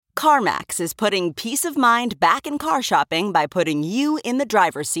CarMax is putting peace of mind back in car shopping by putting you in the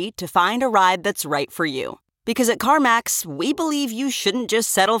driver's seat to find a ride that's right for you. Because at CarMax, we believe you shouldn't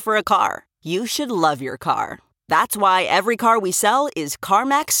just settle for a car. You should love your car. That's why every car we sell is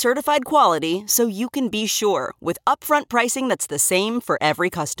CarMax certified quality, so you can be sure with upfront pricing that's the same for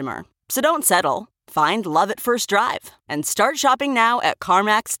every customer. So don't settle. Find love at first drive and start shopping now at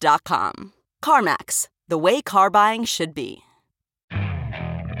CarMax.com. CarMax, the way car buying should be.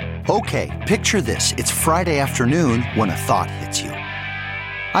 Okay, picture this. It's Friday afternoon when a thought hits you.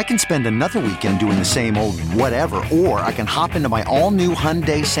 I can spend another weekend doing the same old whatever, or I can hop into my all-new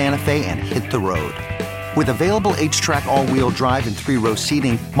Hyundai Santa Fe and hit the road. With available H-Track all-wheel drive and 3-row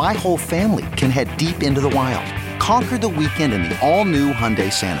seating, my whole family can head deep into the wild. Conquer the weekend in the all-new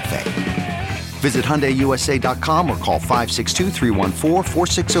Hyundai Santa Fe. Visit HyundaiUSA.com or call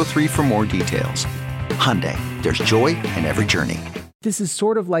 562-314-4603 for more details. Hyundai, there's joy in every journey. This is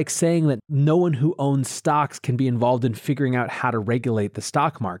sort of like saying that no one who owns stocks can be involved in figuring out how to regulate the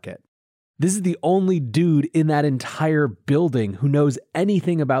stock market. This is the only dude in that entire building who knows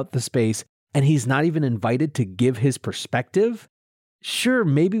anything about the space, and he's not even invited to give his perspective? Sure,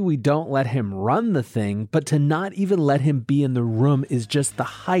 maybe we don't let him run the thing, but to not even let him be in the room is just the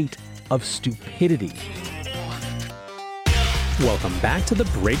height of stupidity. Welcome back to The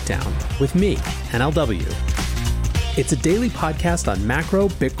Breakdown with me, NLW. It's a daily podcast on macro,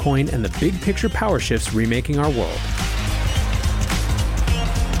 Bitcoin, and the big picture power shifts remaking our world.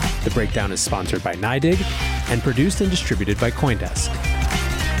 The Breakdown is sponsored by NYDIG and produced and distributed by CoinDesk.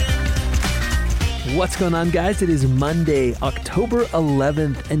 What's going on, guys? It is Monday, October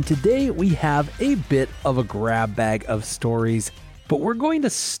 11th, and today we have a bit of a grab bag of stories, but we're going to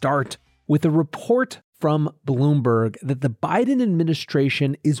start with a report from Bloomberg that the Biden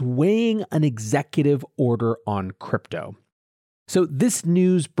administration is weighing an executive order on crypto. So this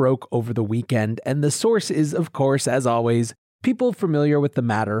news broke over the weekend, and the source is, of course, as always, people familiar with the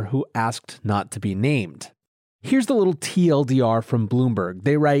matter who asked not to be named. Here's the little TLDR from Bloomberg.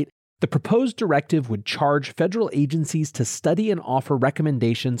 They write, the proposed directive would charge federal agencies to study and offer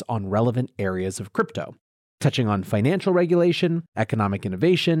recommendations on relevant areas of crypto, touching on financial regulation, economic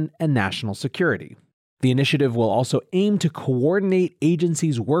innovation, and national security. The initiative will also aim to coordinate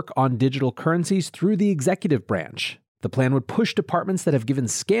agencies' work on digital currencies through the executive branch. The plan would push departments that have given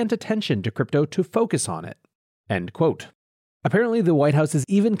scant attention to crypto to focus on it. End quote. Apparently, the White House is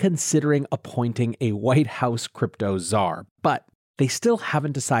even considering appointing a White House crypto czar, but they still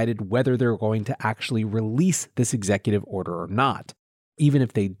haven't decided whether they're going to actually release this executive order or not. Even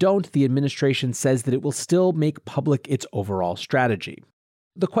if they don't, the administration says that it will still make public its overall strategy.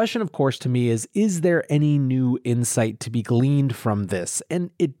 The question, of course, to me is there any new insight to be gleaned from this? And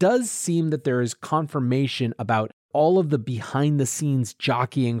it does seem that there is confirmation about all of the behind-the-scenes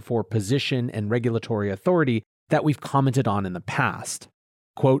jockeying for position and regulatory authority that we've commented on in the past.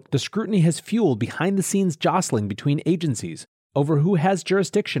 Quote, the scrutiny has fueled behind-the-scenes jostling between agencies over who has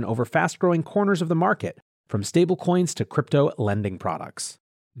jurisdiction over fast-growing corners of the market, from stablecoins to crypto lending products.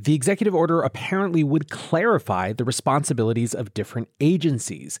 The executive order apparently would clarify the responsibilities of different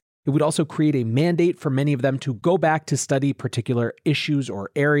agencies. It would also create a mandate for many of them to go back to study particular issues or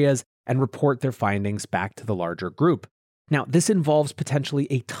areas and report their findings back to the larger group. Now, this involves potentially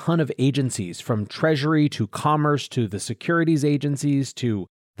a ton of agencies, from Treasury to Commerce to the securities agencies to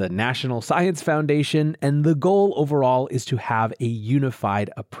the National Science Foundation, and the goal overall is to have a unified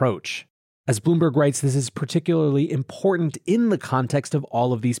approach. As Bloomberg writes, this is particularly important in the context of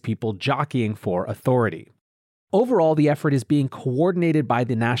all of these people jockeying for authority. Overall, the effort is being coordinated by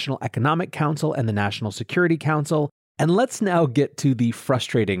the National Economic Council and the National Security Council, and let's now get to the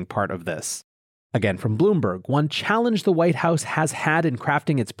frustrating part of this. Again, from Bloomberg, one challenge the White House has had in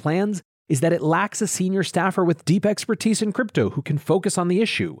crafting its plans is that it lacks a senior staffer with deep expertise in crypto who can focus on the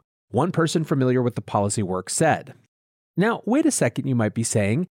issue, one person familiar with the policy work said. Now, wait a second, you might be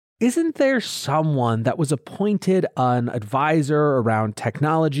saying, isn't there someone that was appointed an advisor around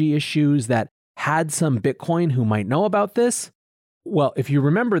technology issues that had some Bitcoin who might know about this? Well, if you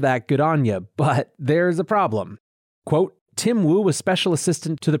remember that, good on you, but there's a problem. Quote, Tim Wu, a special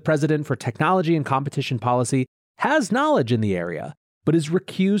assistant to the president for technology and competition policy, has knowledge in the area, but is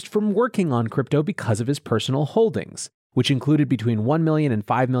recused from working on crypto because of his personal holdings, which included between 1 million and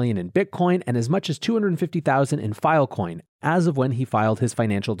 5 million in Bitcoin and as much as 250,000 in Filecoin, as of when he filed his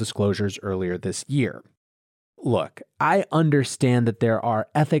financial disclosures earlier this year. Look, I understand that there are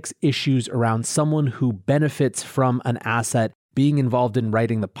ethics issues around someone who benefits from an asset being involved in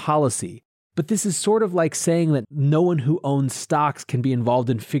writing the policy, but this is sort of like saying that no one who owns stocks can be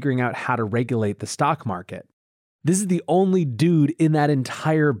involved in figuring out how to regulate the stock market. This is the only dude in that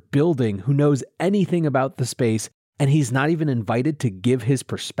entire building who knows anything about the space, and he's not even invited to give his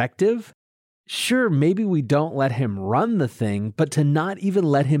perspective? Sure, maybe we don't let him run the thing, but to not even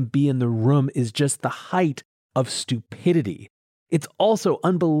let him be in the room is just the height of stupidity. It's also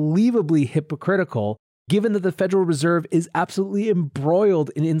unbelievably hypocritical, given that the Federal Reserve is absolutely embroiled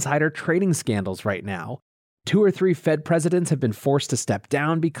in insider trading scandals right now. 2 or 3 Fed presidents have been forced to step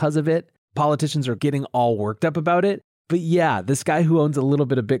down because of it. Politicians are getting all worked up about it. But yeah, this guy who owns a little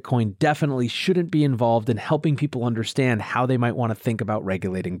bit of Bitcoin definitely shouldn't be involved in helping people understand how they might want to think about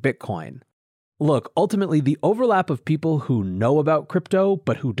regulating Bitcoin. Look, ultimately, the overlap of people who know about crypto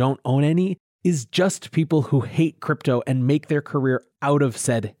but who don't own any is just people who hate crypto and make their career out of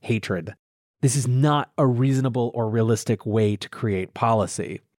said hatred. This is not a reasonable or realistic way to create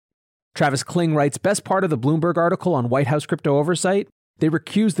policy. Travis Kling writes, best part of the Bloomberg article on White House crypto oversight? They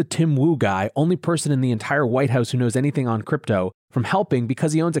recused the Tim Wu guy, only person in the entire White House who knows anything on crypto, from helping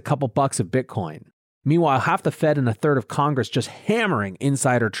because he owns a couple bucks of Bitcoin. Meanwhile, half the Fed and a third of Congress just hammering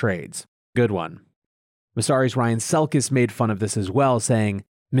insider trades. Good one. Masari's Ryan Selkis made fun of this as well, saying,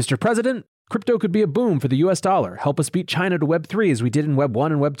 Mr. President, crypto could be a boom for the US dollar. Help us beat China to Web 3 as we did in Web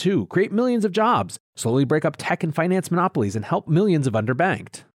 1 and Web 2. Create millions of jobs. Slowly break up tech and finance monopolies and help millions of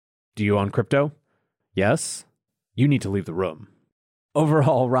underbanked. Do you own crypto? Yes? You need to leave the room.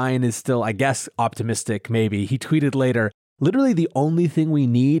 Overall, Ryan is still, I guess, optimistic, maybe. He tweeted later, literally the only thing we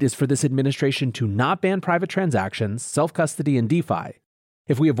need is for this administration to not ban private transactions, self-custody, and DeFi.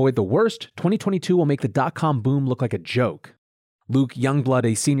 If we avoid the worst, 2022 will make the dot-com boom look like a joke. Luke Youngblood,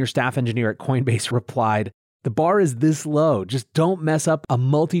 a senior staff engineer at Coinbase, replied, the bar is this low. Just don't mess up a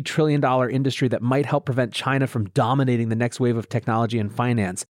multi-trillion-dollar industry that might help prevent China from dominating the next wave of technology and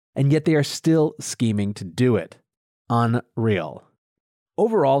finance. And yet they are still scheming to do it. Unreal.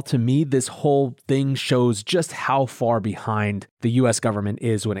 Overall, to me, this whole thing shows just how far behind the US government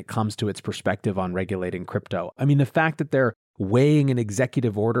is when it comes to its perspective on regulating crypto. I mean, the fact that they're weighing an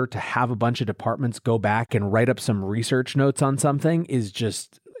executive order to have a bunch of departments go back and write up some research notes on something is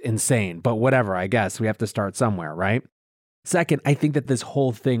just insane. But whatever, I guess we have to start somewhere, right? Second, I think that this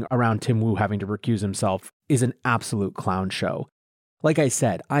whole thing around Tim Wu having to recuse himself is an absolute clown show. Like I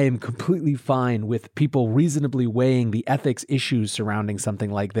said, I am completely fine with people reasonably weighing the ethics issues surrounding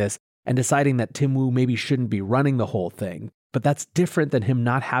something like this and deciding that Tim Wu maybe shouldn't be running the whole thing. But that's different than him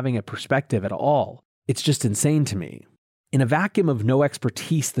not having a perspective at all. It's just insane to me. In a vacuum of no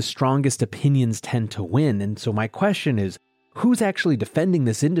expertise, the strongest opinions tend to win. And so my question is, who's actually defending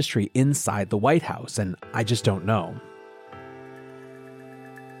this industry inside the White House? And I just don't know.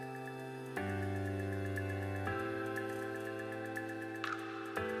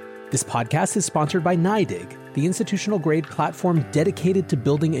 This podcast is sponsored by NYDIG, the institutional-grade platform dedicated to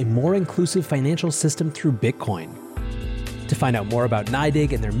building a more inclusive financial system through Bitcoin. To find out more about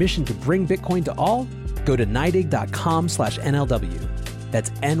NYDIG and their mission to bring Bitcoin to all, go to NYDIG.com/NLW. That's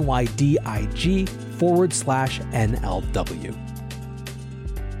NYDIG/NLW.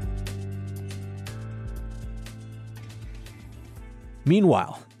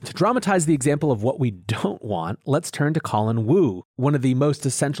 Meanwhile, to dramatize the example of what we don't want, let's turn to Colin Wu, one of the most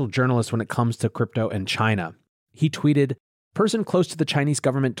essential journalists when it comes to crypto and China. He tweeted, person close to the Chinese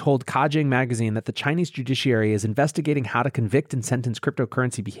government told Kajing magazine that the Chinese judiciary is investigating how to convict and sentence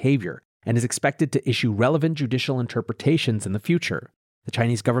cryptocurrency behavior and is expected to issue relevant judicial interpretations in the future. The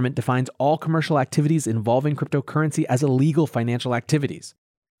Chinese government defines all commercial activities involving cryptocurrency as illegal financial activities.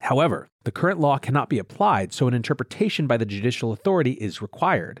 However, the current law cannot be applied, so an interpretation by the judicial authority is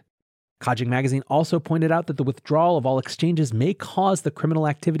required. Kajing magazine also pointed out that the withdrawal of all exchanges may cause the criminal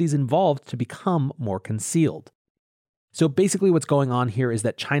activities involved to become more concealed. So basically what's going on here is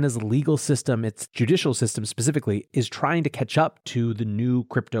that China's legal system, its judicial system specifically, is trying to catch up to the new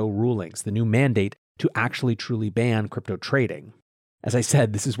crypto rulings, the new mandate to actually truly ban crypto trading. As I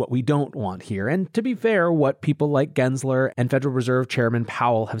said, this is what we don't want here. And to be fair, what people like Gensler and Federal Reserve Chairman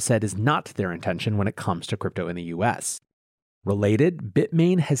Powell have said is not their intention when it comes to crypto in the US. Related,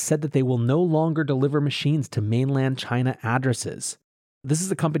 Bitmain has said that they will no longer deliver machines to mainland China addresses. This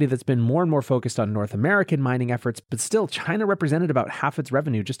is a company that's been more and more focused on North American mining efforts, but still, China represented about half its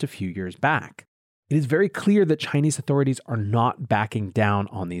revenue just a few years back. It is very clear that Chinese authorities are not backing down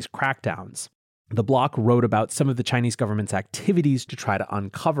on these crackdowns. The block wrote about some of the Chinese government's activities to try to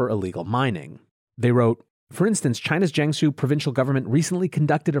uncover illegal mining. They wrote, for instance, China's Jiangsu provincial government recently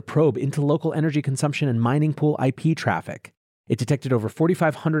conducted a probe into local energy consumption and mining pool IP traffic. It detected over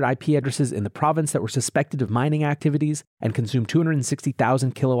 4,500 IP addresses in the province that were suspected of mining activities and consumed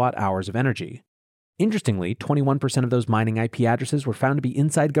 260,000 kilowatt hours of energy. Interestingly, 21% of those mining IP addresses were found to be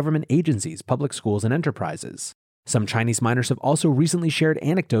inside government agencies, public schools, and enterprises. Some Chinese miners have also recently shared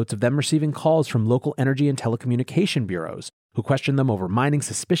anecdotes of them receiving calls from local energy and telecommunication bureaus, who questioned them over mining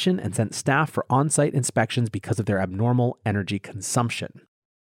suspicion and sent staff for on-site inspections because of their abnormal energy consumption.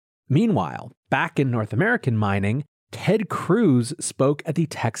 Meanwhile, back in North American mining, Ted Cruz spoke at the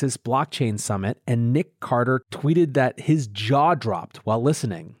Texas Blockchain Summit, and Nick Carter tweeted that his jaw dropped while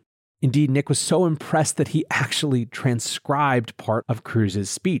listening. Indeed, Nick was so impressed that he actually transcribed part of Cruz's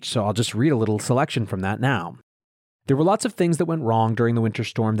speech, so I'll just read a little selection from that now. There were lots of things that went wrong during the winter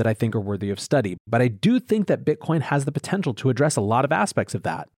storm that I think are worthy of study, but I do think that Bitcoin has the potential to address a lot of aspects of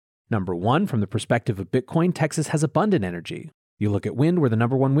that. Number one, from the perspective of Bitcoin, Texas has abundant energy. You look at wind, we're the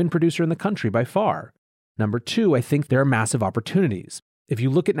number one wind producer in the country by far. Number two, I think there are massive opportunities. If you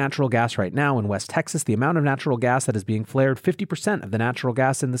look at natural gas right now in West Texas, the amount of natural gas that is being flared, 50% of the natural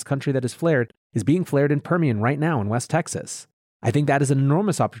gas in this country that is being flared in Permian right now in West Texas. I think that is an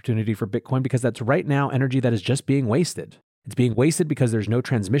enormous opportunity for Bitcoin because that's right now energy that is just being wasted. It's being wasted because there's no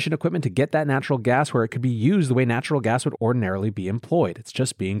transmission equipment to get that natural gas where it could be used the way natural gas would ordinarily be employed. It's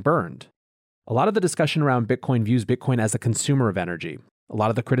just being burned. A lot of the discussion around Bitcoin views Bitcoin as a consumer of energy. A lot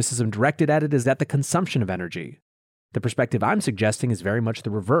of the criticism directed at it is at the consumption of energy. The perspective I'm suggesting is very much the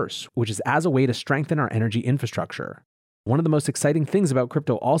reverse, which is as a way to strengthen our energy infrastructure. One of the most exciting things about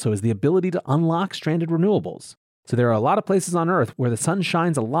crypto also is the ability to unlock stranded renewables. So there are a lot of places on Earth where the sun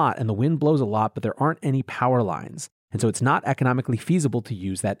shines a lot and the wind blows a lot, but there aren't any power lines. And so it's not economically feasible to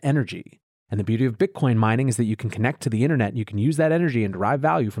use that energy. And the beauty of Bitcoin mining is that you can connect to the internet and you can use that energy and derive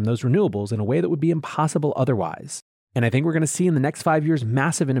value from those renewables in a way that would be impossible otherwise. And I think we're going to see in the next 5 years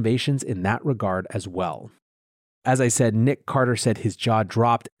massive innovations in that regard as well. As I said, Nick Carter said his jaw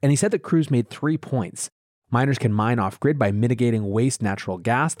dropped, and he said that Cruz made 3 points. Miners can mine off-grid by mitigating waste natural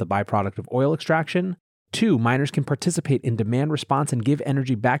gas, the byproduct of oil extraction. 2, miners can participate in demand response and give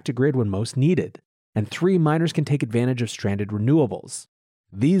energy back to grid when most needed. And 3, miners can take advantage of stranded renewables.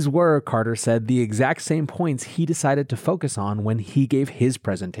 These were, Carter said, the exact same points he decided to focus on when he gave his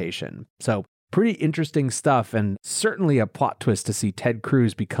presentation. So, pretty interesting stuff, and certainly a plot twist to see Ted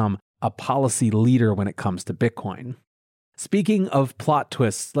Cruz become a policy leader when it comes to Bitcoin. Speaking of plot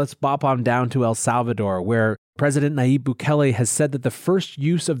twists, let's bop on down to El Salvador, where President Nayib Bukele has said that the first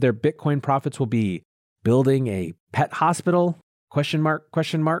use of their Bitcoin profits will be building a pet hospital? ?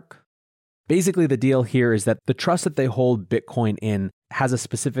 Basically, the deal here is that the trust that they hold Bitcoin in has a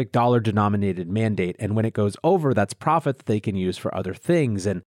specific dollar-denominated mandate, and when it goes over, that's profit that they can use for other things,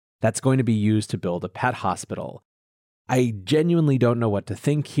 and that's going to be used to build a pet hospital. I genuinely don't know what to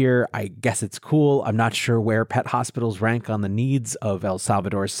think here. I guess it's cool. I'm not sure where pet hospitals rank on the needs of El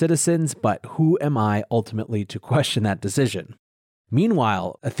Salvador's citizens, but who am I ultimately to question that decision?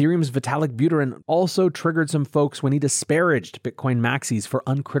 Meanwhile, Ethereum's Vitalik Buterin also triggered some folks when he disparaged Bitcoin maxis for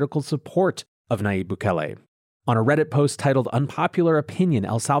uncritical support of Nayib Bukele. On a Reddit post titled Unpopular Opinion,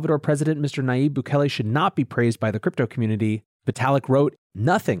 El Salvador President Mr. Nayib Bukele should not be praised by the crypto community, Vitalik wrote,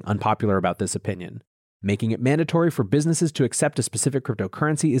 "Nothing unpopular about this opinion. Making it mandatory for businesses to accept a specific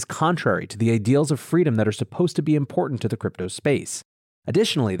cryptocurrency is contrary to the ideals of freedom that are supposed to be important to the crypto space.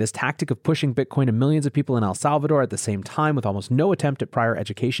 Additionally, this tactic of pushing Bitcoin to millions of people in El Salvador at the same time with almost no attempt at prior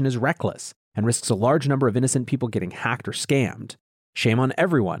education is reckless and risks a large number of innocent people getting hacked or scammed. Shame on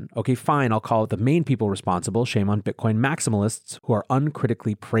everyone. Okay, fine, I'll call it the main people responsible. Shame on Bitcoin maximalists who are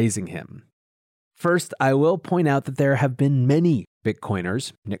uncritically praising him." First, I will point out that there have been many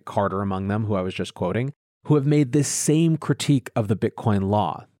Bitcoiners, Nick Carter among them, who I was just quoting, who have made this same critique of the Bitcoin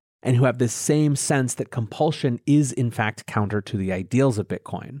law, and who have this same sense that compulsion is in fact counter to the ideals of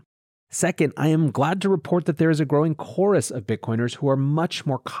Bitcoin. Second, I am glad to report that there is a growing chorus of Bitcoiners who are much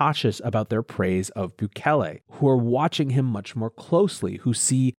more cautious about their praise of Bukele, who are watching him much more closely, who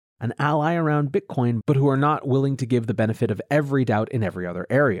see an ally around Bitcoin, but who are not willing to give the benefit of every doubt in every other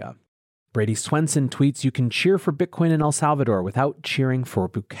area. Brady Swenson tweets, "You can cheer for Bitcoin in El Salvador without cheering for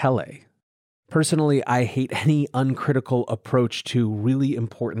Bukele." Personally, I hate any uncritical approach to really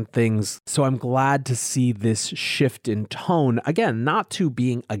important things, so I'm glad to see this shift in tone, again, not to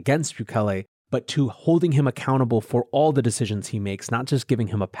being against Bukele, but to holding him accountable for all the decisions he makes, not just giving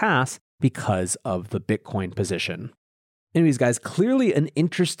him a pass because of the Bitcoin position. Anyways, guys, clearly an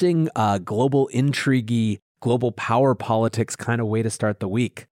interesting global intrigue, global power politics kind of way to start the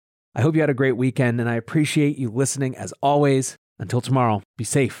week. I hope you had a great weekend, and I appreciate you listening as always. Until tomorrow, be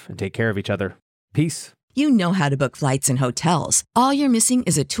safe and take care of each other. Peace. You know how to book flights and hotels. All you're missing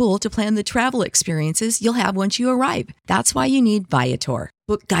is a tool to plan the travel experiences you'll have once you arrive. That's why you need Viator.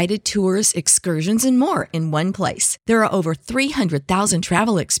 Book guided tours, excursions, and more in one place. There are over 300,000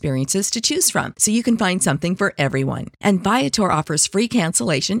 travel experiences to choose from, so you can find something for everyone. And Viator offers free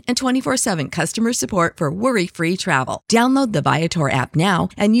cancellation and 24/7 customer support for worry-free travel. Download the Viator app now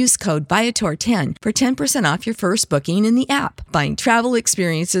and use code Viator10 for 10% off your first booking in the app. Find travel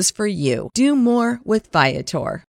experiences for you. Do more with Viator.